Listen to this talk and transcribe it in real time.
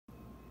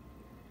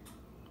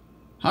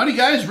Howdy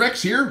guys,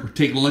 Rex here. We're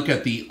taking a look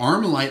at the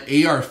Armalite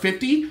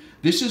AR-50.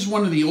 This is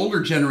one of the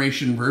older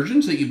generation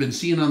versions that you've been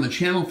seeing on the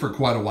channel for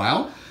quite a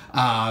while.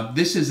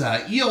 This is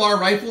an ELR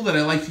rifle that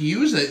I like to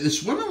use.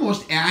 It's one of the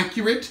most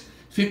accurate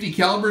 50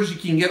 calibers you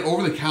can get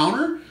over the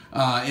counter.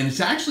 And it's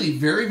actually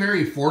very,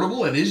 very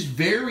affordable. It is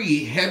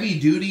very heavy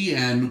duty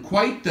and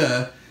quite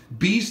the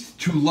beast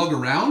to lug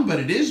around, but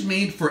it is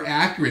made for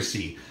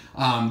accuracy.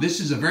 This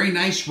is a very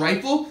nice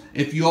rifle.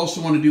 If you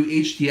also want to do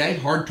HTI,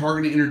 hard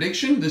target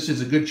interdiction, this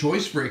is a good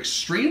choice for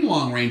extreme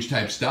long range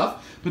type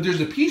stuff. But there's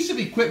a piece of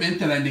equipment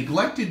that I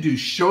neglected to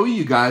show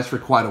you guys for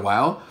quite a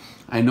while.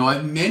 I know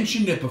I've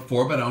mentioned it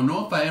before, but I don't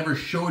know if I ever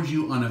showed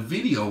you on a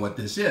video what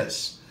this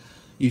is.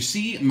 You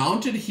see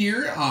mounted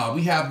here,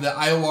 we have the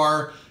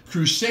IOR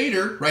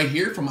Crusader right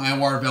here from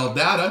IOR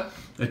Veldata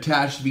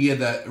attached via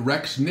the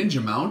Rex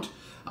Ninja mount.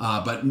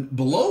 But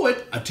below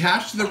it,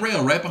 attached to the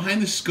rail, right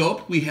behind the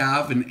scope, we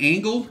have an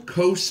angle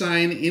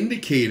cosine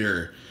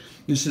indicator.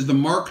 This is the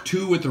Mark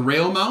II with the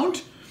rail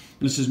mount.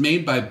 This is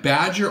made by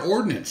Badger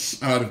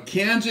Ordinance out of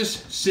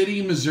Kansas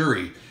City,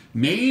 Missouri.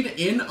 Made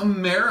in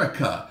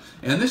America.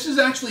 And this is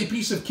actually a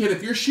piece of kit.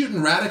 If you're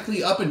shooting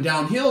radically up and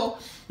downhill,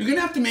 you're going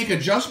to have to make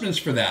adjustments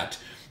for that.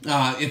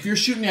 If you're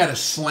shooting at a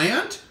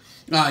slant,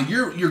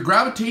 your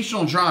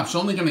gravitational drop's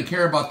only going to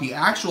care about the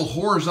actual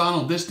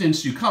horizontal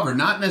distance you cover,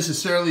 not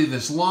necessarily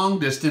this long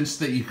distance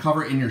that you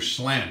cover in your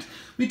slant.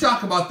 We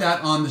talk about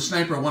that on the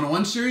Sniper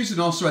 101 series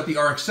and also at the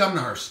RX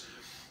seminars.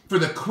 For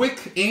the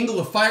quick angle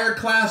of fire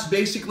class,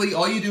 basically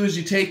all you do is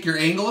you take your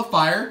angle of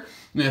fire,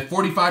 and at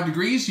 45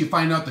 degrees, you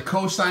find out the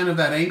cosine of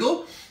that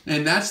angle,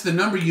 and that's the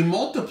number you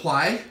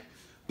multiply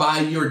by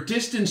your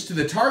distance to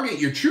the target,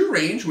 your true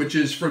range, which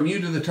is from you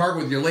to the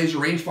target with your laser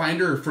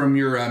rangefinder or from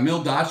your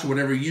mil dots or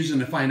whatever you're using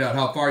to find out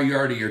how far you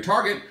are to your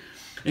target.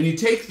 And you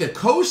take the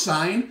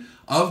cosine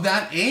of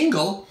that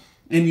angle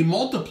and you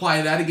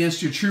multiply that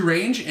against your true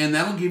range, and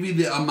that'll give you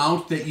the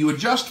amount that you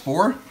adjust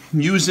for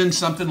using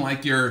something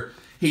like your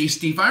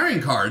hasty firing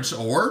cards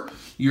or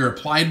your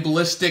applied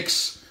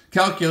ballistics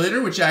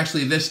calculator, which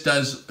actually this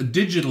does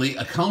digitally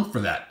account for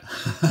that.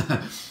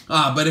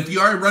 But if you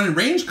are running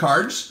range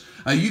cards,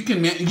 you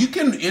can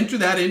enter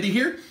that into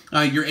here,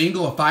 your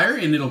angle of fire,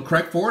 and it'll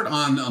correct for it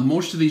on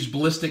most of these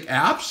ballistic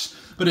apps.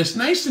 But it's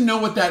nice to know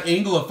what that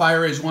angle of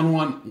fire is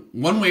one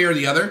way or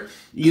the other.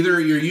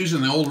 Either you're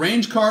using the old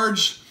range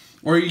cards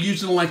or you're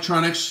using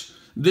electronics.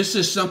 This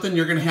is something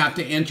you're going to have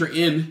to enter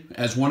in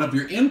as one of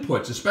your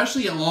inputs,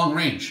 especially at long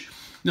range.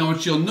 Now,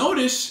 what you'll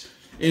notice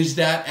is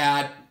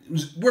that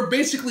we're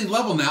basically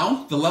level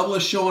now. The level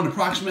is showing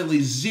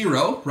approximately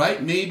 0,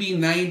 right? Maybe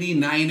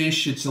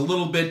 99-ish. It's a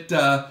little bit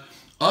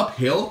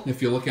uphill,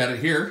 if you look at it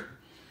here,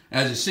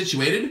 as it's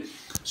situated.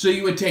 So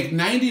you would take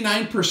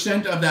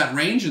 99% of that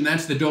range, and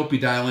that's the dope you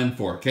dial in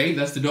for, okay?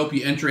 That's the dope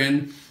you enter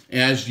in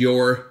as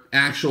your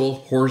actual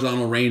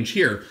horizontal range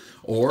here,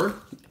 or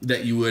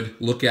that you would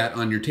look at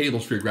on your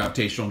tables for your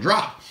gravitational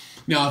drop.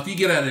 Now, if you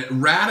get at a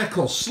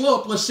radical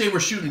slope, let's say we're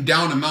shooting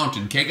down a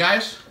mountain, okay,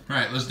 guys? All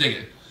right, let's dig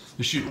it.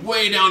 Let's shoot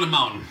way down a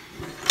mountain.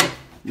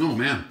 Oh,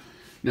 man.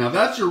 Now,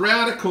 that's a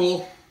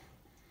radical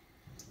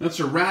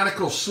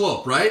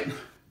slope, right?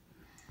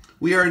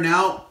 We are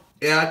now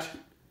at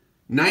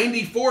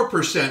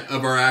 94%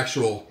 of our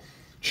actual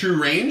true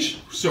range.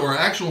 So our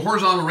actual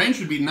horizontal range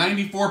would be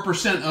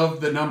 94% of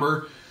the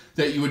number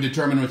that you would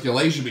determine with your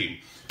laser beam.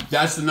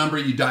 That's the number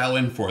you dial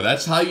in for.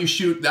 That's how you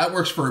shoot. That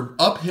works for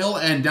uphill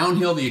and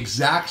downhill the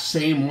exact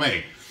same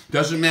way.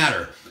 Doesn't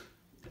matter.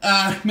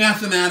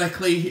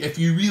 Mathematically, if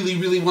you really,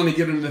 really want to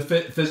get into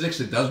the physics,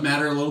 it does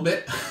matter a little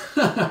bit.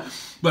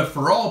 But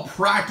for all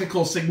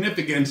practical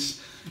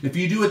significance, if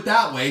you do it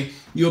that way,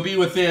 you'll be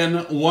within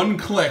one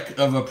click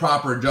of a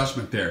proper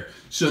adjustment there.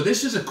 So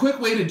this is a quick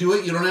way to do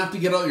it. You don't have to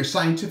get out your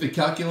scientific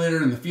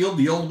calculator in the field.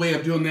 The old way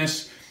of doing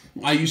this,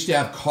 I used to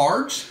have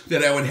cards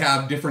that I would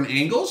have different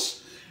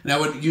angles, and I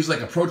would use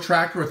like a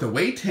protractor with a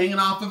weight hanging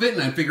off of it,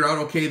 and I'd figure out,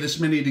 okay, this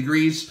many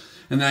degrees,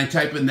 and then I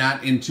type in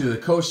that into the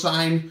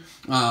cosine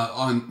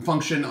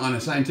function on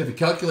a scientific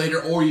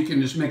calculator, or you can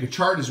just make a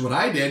chart is what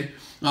I did.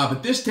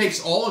 But this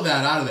takes all of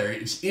that out of there.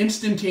 It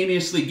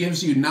instantaneously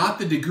gives you not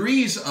the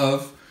degrees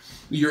of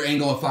your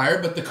angle of fire,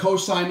 but the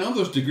cosine of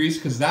those degrees,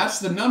 because that's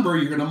the number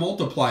you're going to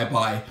multiply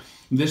by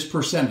this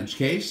percentage,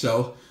 okay?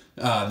 So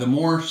the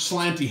more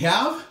slant you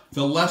have,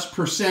 the less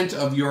percent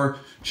of your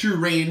true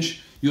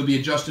range you'll be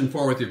adjusting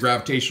for with your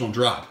gravitational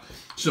drop.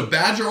 So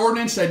Badger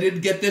Ordnance, I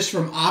did get this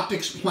from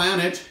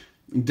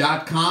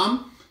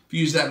opticsplanet.com. If you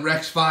use that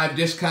Rex 5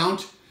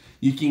 discount,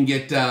 you can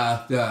get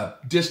the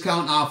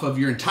discount off of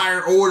your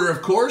entire order,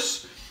 of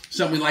course.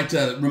 Something we like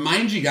to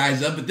remind you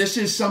guys of, but this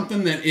is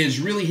something that is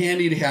really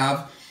handy to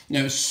have. You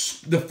know,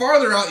 the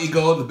farther out you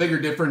go, the bigger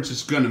difference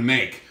it's going to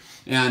make.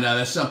 And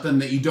that's something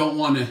that you don't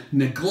want to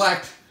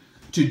neglect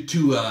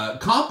to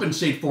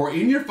compensate for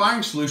in your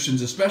firing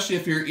solutions, especially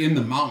if you're in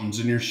the mountains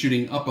and you're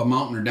shooting up a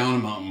mountain or down a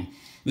mountain.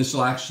 This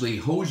will actually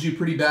hose you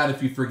pretty bad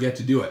if you forget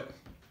to do it.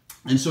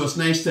 And so it's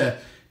nice to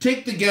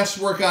take the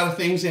guesswork out of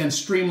things and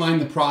streamline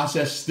the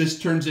process. This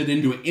turns it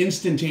into an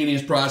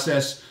instantaneous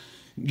process.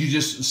 You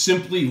just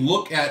simply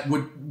look at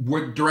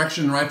what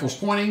direction the rifle's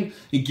pointing.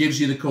 It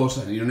gives you the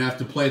cosine. You don't have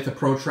to play with the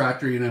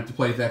protractor. You don't have to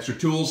play with extra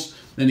tools.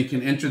 Then you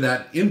can enter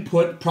that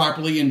input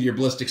properly into your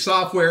ballistic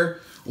software,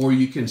 or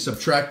you can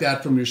subtract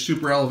that from your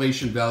super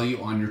elevation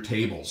value on your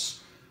tables.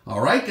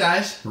 All right,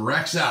 guys,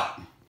 Rex out.